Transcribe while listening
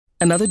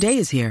Another day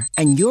is here,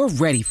 and you're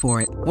ready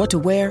for it. What to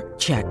wear?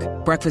 Check.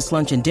 Breakfast,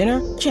 lunch, and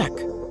dinner? Check.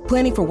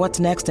 Planning for what's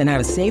next and how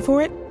to save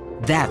for it?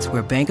 That's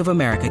where Bank of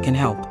America can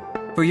help.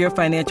 For your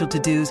financial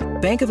to-dos,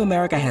 Bank of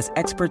America has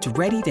experts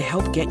ready to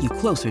help get you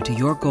closer to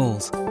your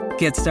goals.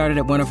 Get started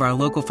at one of our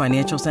local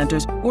financial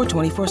centers or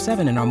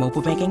 24/7 in our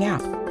mobile banking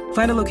app.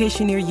 Find a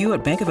location near you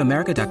at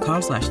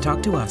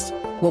bankofamerica.com/talktous.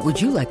 What would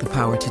you like the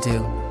power to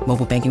do?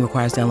 Mobile banking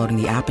requires downloading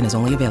the app and is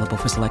only available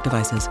for select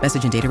devices.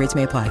 Message and data rates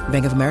may apply.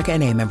 Bank of America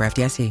NA, member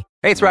FDIC.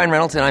 Hey, it's Ryan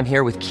Reynolds, and I'm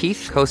here with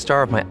Keith,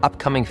 co-star of my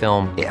upcoming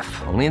film, If,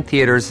 only in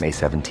theaters May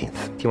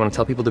 17th. Do you want to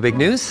tell people the big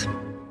news?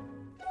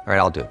 All right,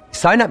 I'll do it.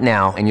 Sign up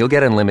now and you'll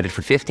get unlimited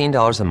for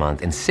 $15 a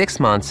month and 6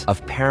 months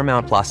of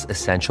Paramount Plus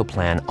Essential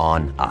Plan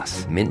on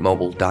us.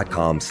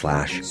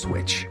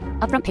 MintMobile.com/switch.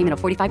 Upfront payment of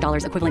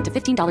 $45 equivalent to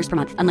 $15 per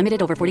month.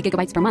 Unlimited over 40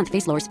 gigabytes per month.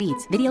 Face lower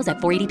speeds. Videos at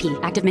 480p.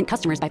 Active Mint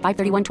customers by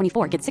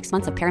 531.24 get 6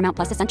 months of Paramount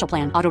Plus Essential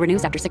Plan. Auto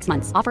renews after 6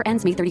 months. Offer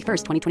ends May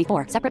 31st,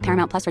 2024. Separate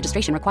Paramount Plus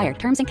registration required.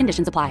 Terms and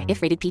conditions apply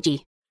if rated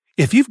PG.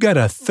 If you've got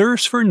a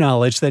thirst for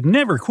knowledge that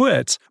never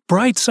quits,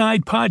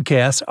 Brightside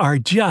Podcasts are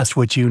just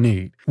what you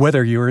need.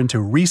 Whether you're into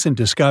recent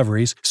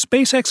discoveries,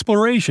 space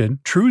exploration,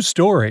 true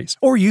stories,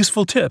 or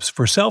useful tips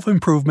for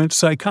self-improvement,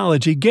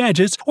 psychology,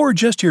 gadgets, or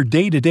just your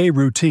day-to-day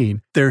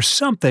routine, there's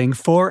something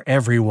for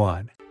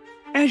everyone.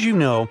 As you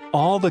know,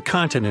 all the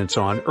continents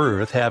on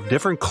Earth have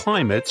different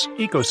climates,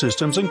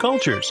 ecosystems, and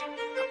cultures.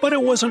 But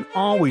it wasn't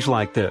always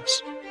like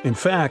this. In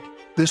fact,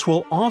 this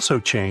will also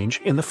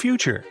change in the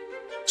future.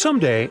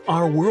 Someday,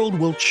 our world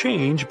will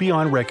change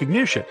beyond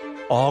recognition.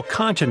 All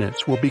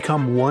continents will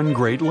become one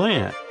great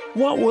land.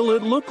 What will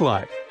it look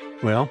like?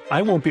 Well,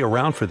 I won't be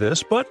around for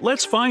this, but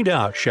let's find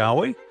out, shall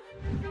we?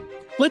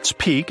 Let's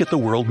peek at the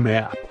world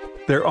map.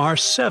 There are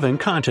 7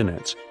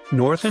 continents: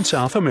 North and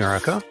South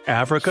America,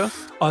 Africa,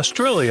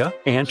 Australia,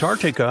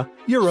 Antarctica,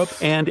 Europe,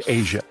 and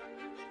Asia.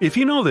 If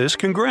you know this,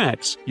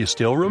 congrats! You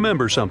still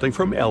remember something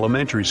from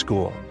elementary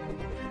school.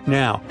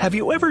 Now, have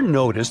you ever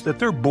noticed that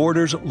their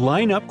borders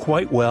line up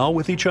quite well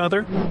with each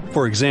other?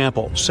 For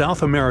example,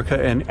 South America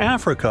and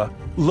Africa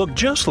look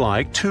just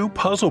like 2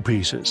 puzzle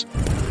pieces.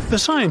 The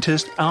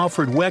scientist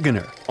Alfred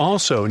Wegener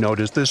also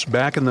noticed this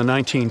back in the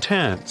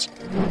 1910s.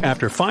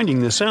 After finding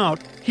this out,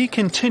 he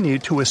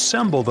continued to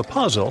assemble the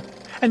puzzle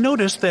and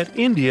noticed that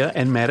India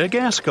and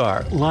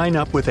Madagascar line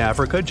up with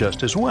Africa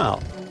just as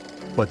well.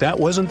 But that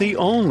wasn't the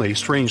only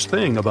strange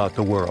thing about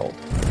the world.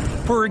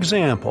 For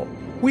example,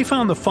 we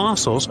found the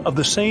fossils of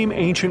the same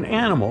ancient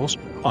animals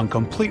on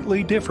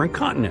completely different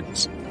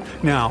continents.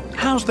 Now,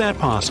 how's that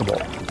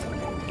possible?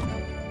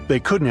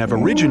 They couldn't have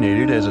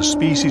originated as a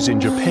species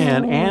in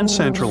Japan and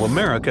Central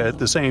America at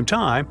the same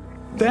time.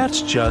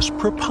 That's just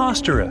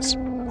preposterous,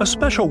 a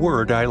special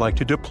word I like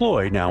to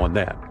deploy now and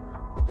then.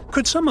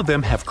 Could some of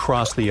them have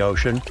crossed the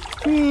ocean?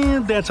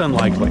 That's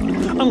unlikely,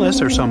 unless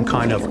they're some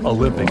kind of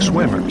Olympic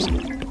swimmers.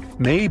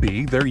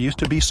 Maybe there used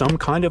to be some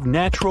kind of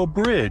natural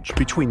bridge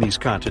between these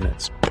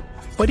continents.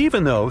 But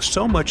even though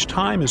so much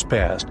time has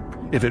passed,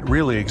 if it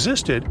really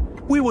existed,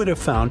 we would have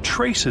found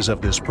traces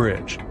of this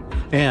bridge.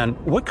 And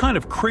what kind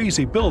of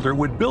crazy builder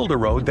would build a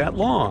road that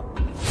long?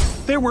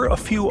 There were a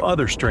few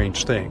other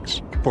strange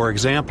things. For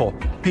example,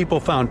 people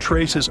found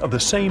traces of the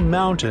same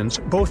mountains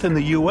both in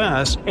the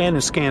US and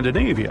in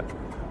Scandinavia.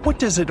 What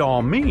does it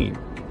all mean?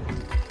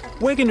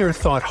 Wegener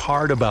thought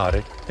hard about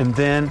it, and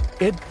then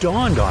it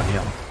dawned on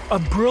him. A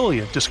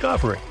brilliant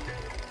discovery.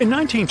 In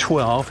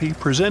 1912, he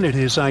presented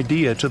his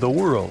idea to the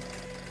world.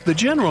 The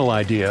general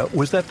idea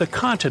was that the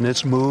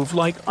continents move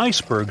like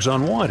icebergs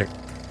on water.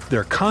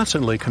 They're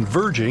constantly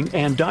converging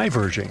and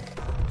diverging.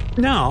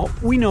 Now,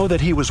 we know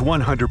that he was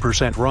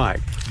 100% right,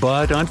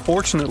 but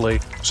unfortunately,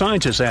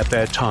 scientists at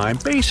that time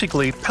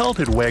basically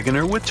pelted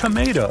Wegener with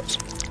tomatoes.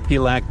 He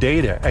lacked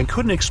data and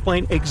couldn't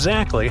explain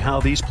exactly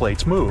how these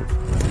plates move.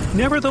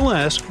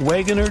 Nevertheless,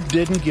 Wegener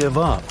didn't give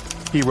up.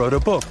 He wrote a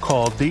book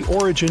called The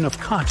Origin of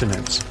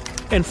Continents.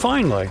 And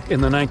finally,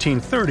 in the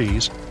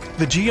 1930s,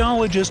 the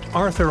geologist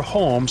Arthur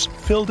Holmes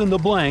filled in the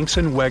blanks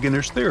in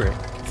Wegener's theory.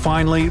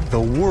 Finally, the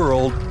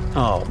world...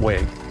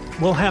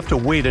 we'll have to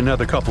wait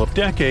another couple of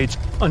decades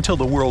until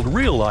the world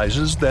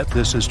realizes that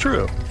this is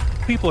true.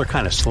 People are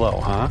kind of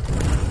slow, huh?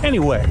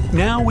 Anyway,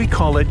 now we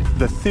call it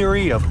the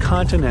theory of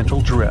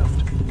continental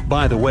drift.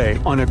 By the way,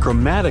 on a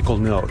grammatical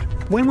note,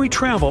 when we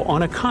travel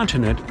on a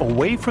continent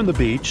away from the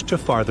beach to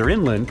farther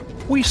inland,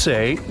 we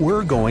say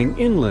we're going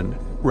inland,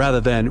 rather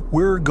than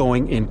we're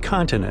going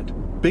incontinent.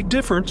 Big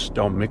difference,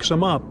 don't mix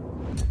them up.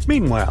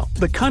 Meanwhile,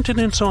 the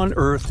continents on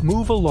Earth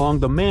move along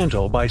the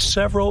mantle by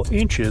several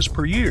inches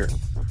per year.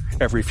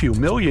 Every few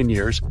million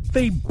years,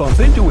 they bump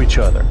into each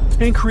other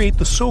and create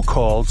the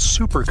so-called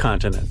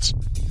supercontinents.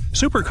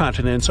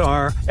 Supercontinents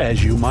are,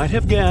 as you might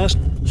have guessed,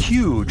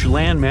 huge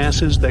land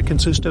masses that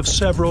consist of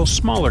several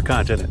smaller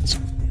continents.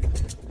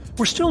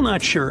 We're still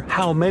not sure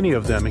how many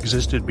of them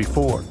existed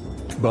before,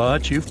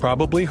 but you've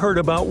probably heard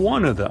about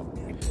one of them.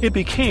 It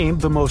became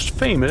the most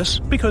famous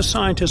because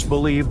scientists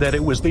believed that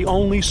it was the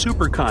only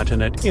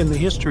supercontinent in the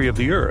history of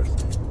the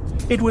Earth.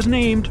 It was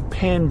named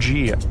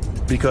Pangaea.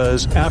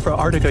 because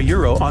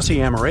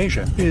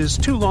Afro-Arctica-Euro-Aussie-Amerasia is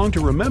too long to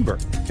remember.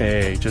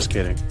 Hey, just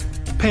kidding.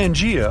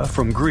 Pangaea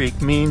from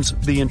Greek means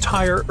the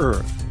entire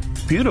Earth.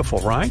 Beautiful,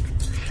 right?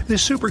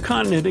 This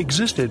supercontinent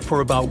existed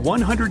for about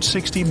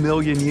 160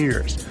 million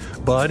years,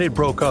 but it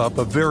broke up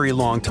a very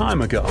long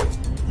time ago.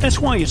 That's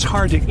why it's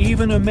hard to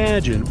even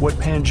imagine what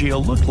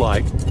Pangaea looked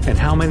like and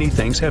how many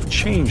things have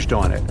changed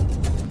on it.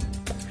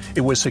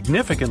 It was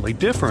significantly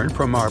different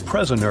from our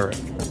present Earth.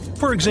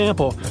 For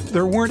example,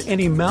 there weren't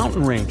any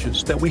mountain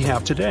ranges that we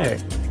have today.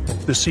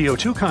 The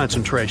CO2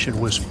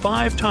 concentration was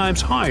 5 times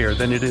higher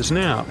than it is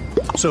now,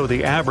 so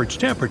the average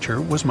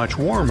temperature was much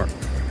warmer.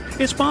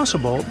 It's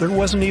possible there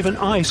wasn't even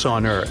ice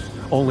on Earth,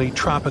 only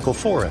tropical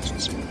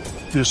forests.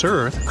 This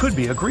Earth could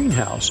be a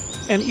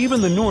greenhouse, and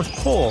even the North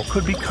Pole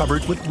could be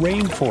covered with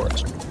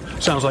rainforest.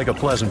 Sounds like a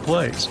pleasant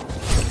place.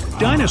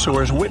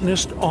 Dinosaurs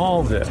witnessed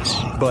all this,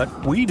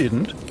 but we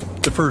didn't.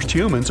 The first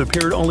humans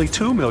appeared only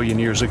 2 million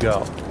years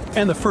ago,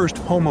 and the first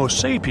Homo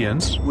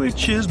sapiens,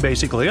 which is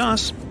basically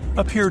us,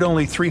 appeared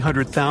only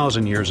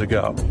 300,000 years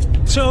ago.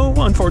 So,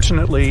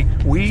 unfortunately,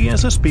 we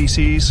as a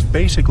species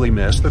basically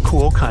missed the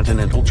cool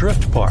continental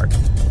drift part.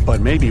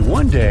 But maybe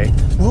one day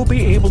we'll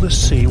be able to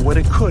see what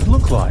it could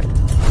look like.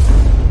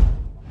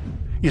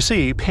 You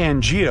see,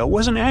 Pangaea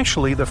wasn't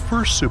actually the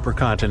first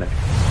supercontinent.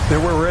 There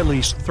were at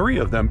least 3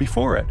 of them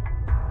before it.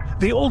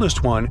 The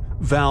oldest one,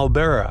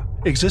 Valbera,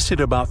 existed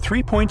about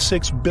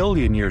 3.6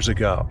 billion years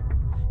ago.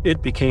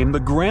 It became the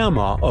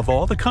grandma of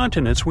all the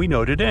continents we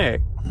know today.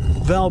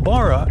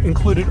 Valbara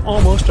included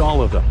almost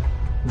all of them.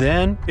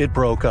 Then it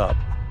broke up,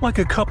 like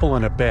a couple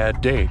on a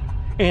bad date,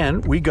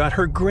 and we got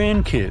her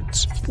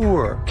grandkids,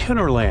 Ur,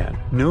 Kinnerland,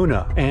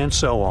 Nuna, and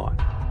so on.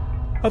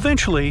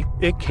 Eventually,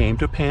 it came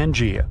to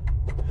Pangaea.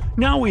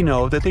 Now we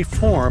know that they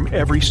form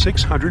every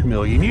 600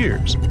 million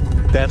years.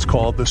 That's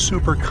called the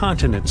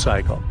supercontinent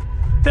cycle.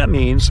 That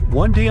means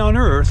one day on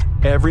Earth,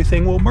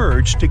 everything will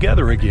merge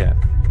together again.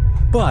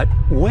 But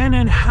when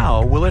and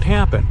how will it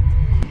happen?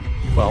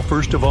 Well,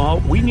 first of all,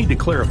 we need to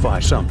clarify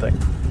something.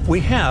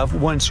 We have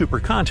one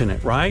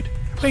supercontinent, right?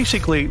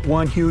 Basically,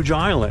 one huge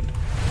island.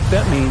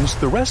 That means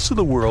the rest of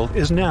the world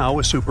is now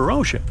a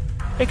superocean,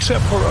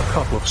 except for a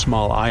couple of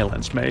small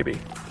islands, maybe.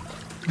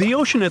 The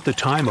ocean at the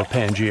time of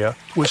Pangaea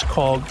was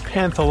called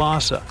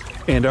Panthalassa,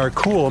 and our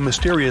cool,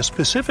 mysterious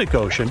Pacific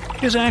Ocean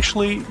is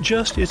actually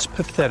just its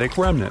pathetic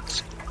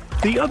remnants.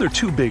 The other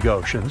 2 big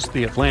oceans,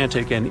 the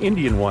Atlantic and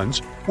Indian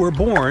ones, were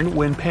born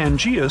when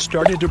Pangaea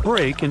started to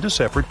break into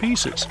separate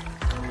pieces.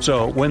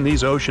 So when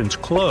these oceans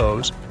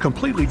close,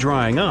 completely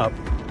drying up,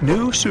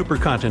 new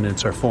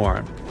supercontinents are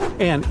formed.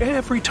 And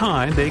every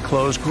time they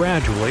close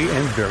gradually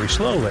and very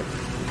slowly.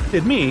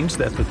 It means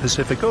that the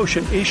Pacific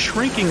Ocean is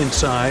shrinking in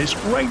size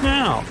right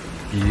now.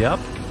 Yep,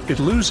 it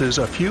loses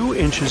a few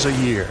inches a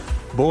year.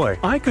 Boy,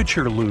 I could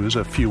sure lose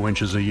a few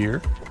inches a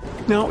year.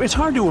 Now, it's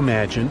hard to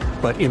imagine,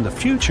 but in the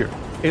future,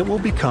 it will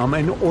become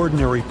an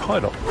ordinary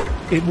puddle.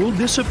 It will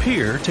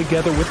disappear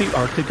together with the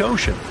Arctic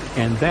Ocean,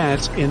 and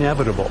that's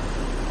inevitable.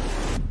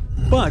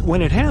 But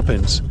when it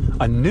happens,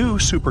 a new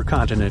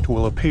supercontinent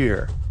will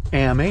appear,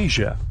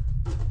 Amasia.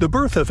 The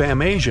birth of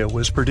Amasia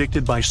was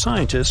predicted by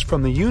scientists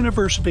from the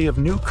University of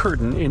New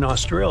Curtin in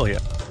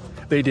Australia.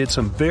 They did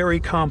some very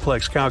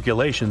complex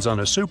calculations on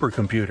a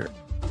supercomputer.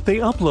 They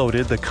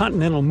uploaded the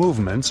continental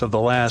movements of the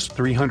last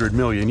 300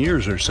 million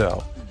years or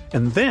so.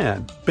 And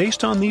then,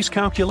 based on these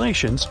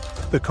calculations,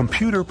 the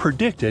computer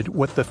predicted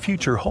what the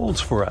future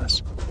holds for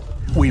us.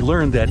 We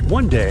learned that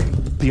one day,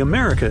 the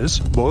Americas,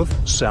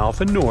 both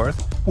South and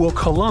North, will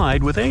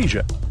collide with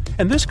Asia.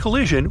 And this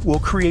collision will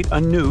create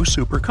a new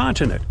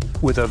supercontinent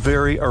with a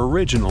very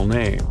original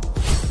name.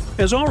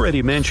 As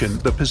already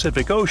mentioned, the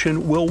Pacific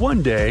Ocean will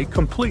one day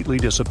completely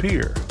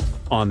disappear.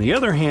 On the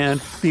other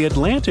hand, the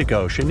Atlantic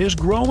Ocean is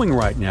growing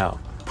right now,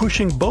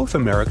 pushing both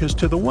Americas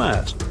to the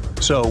west.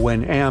 So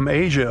when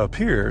Amasia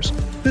appears,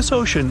 this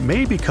ocean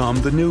may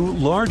become the new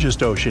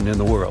largest ocean in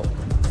the world.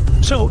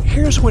 So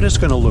here's what it's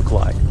going to look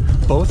like.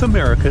 Both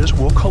Americas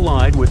will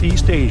collide with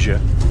East Asia,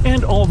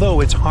 and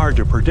although it's hard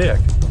to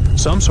predict,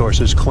 some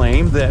sources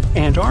claim that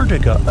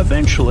Antarctica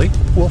eventually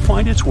will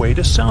find its way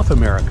to South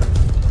America.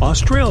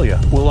 Australia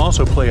will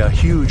also play a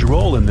huge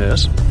role in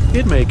this.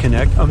 It may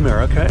connect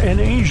America and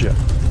Asia.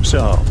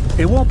 So,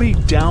 it won't be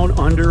down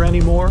under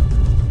anymore?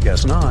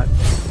 Guess not.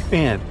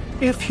 And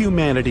if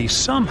humanity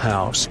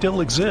somehow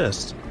still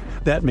exists,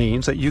 that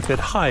means that you could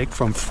hike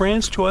from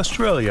France to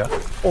Australia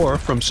or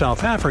from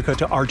South Africa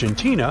to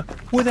Argentina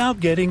without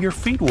getting your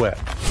feet wet.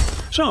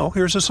 So,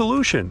 here's a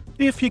solution.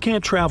 If you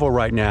can't travel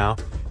right now,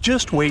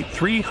 just wait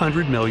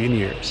 300 million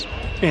years.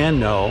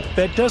 And no,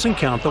 that doesn't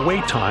count the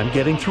wait time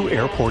getting through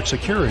airport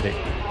security.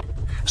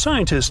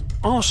 Scientists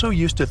also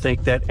used to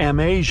think that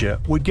Amasia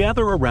would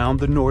gather around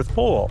the North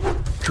Pole,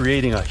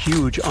 creating a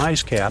huge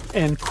ice cap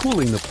and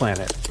cooling the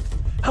planet.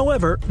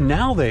 However,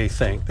 now they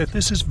think that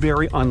this is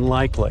very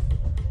unlikely.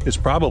 It's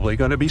probably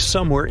going to be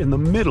somewhere in the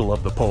middle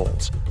of the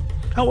poles.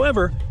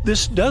 However,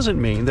 this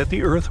doesn't mean that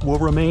the Earth will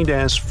remain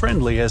as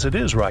friendly as it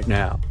is right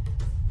now.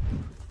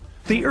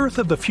 The Earth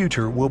of the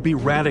future will be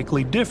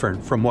radically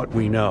different from what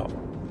we know.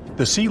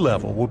 The sea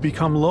level will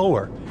become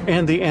lower,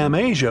 and the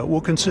Amasia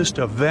will consist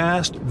of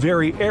vast,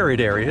 very arid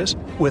areas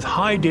with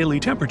high daily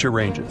temperature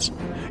ranges.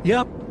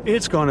 Yep,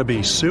 it's going to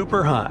be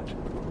super hot.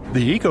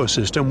 The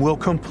ecosystem will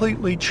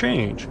completely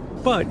change,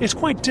 but it's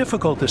quite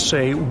difficult to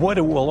say what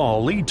it will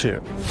all lead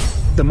to.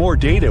 The more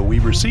data we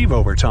receive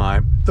over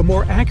time, the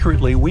more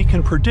accurately we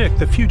can predict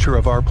the future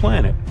of our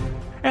planet.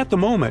 At the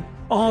moment,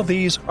 all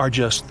these are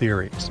just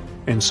theories,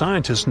 and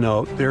scientists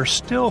note they're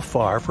still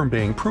far from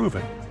being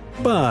proven.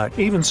 But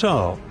even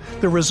so,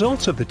 the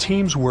results of the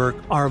team's work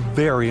are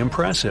very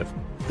impressive.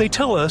 They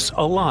tell us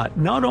a lot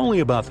not only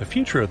about the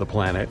future of the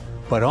planet,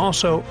 but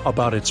also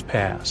about its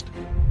past.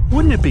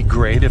 Wouldn't it be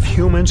great if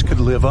humans could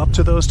live up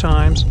to those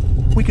times?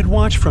 We could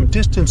watch from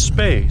distant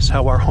space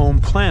how our home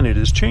planet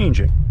is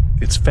changing.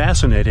 It's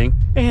fascinating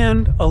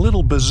and a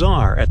little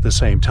bizarre at the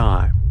same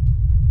time.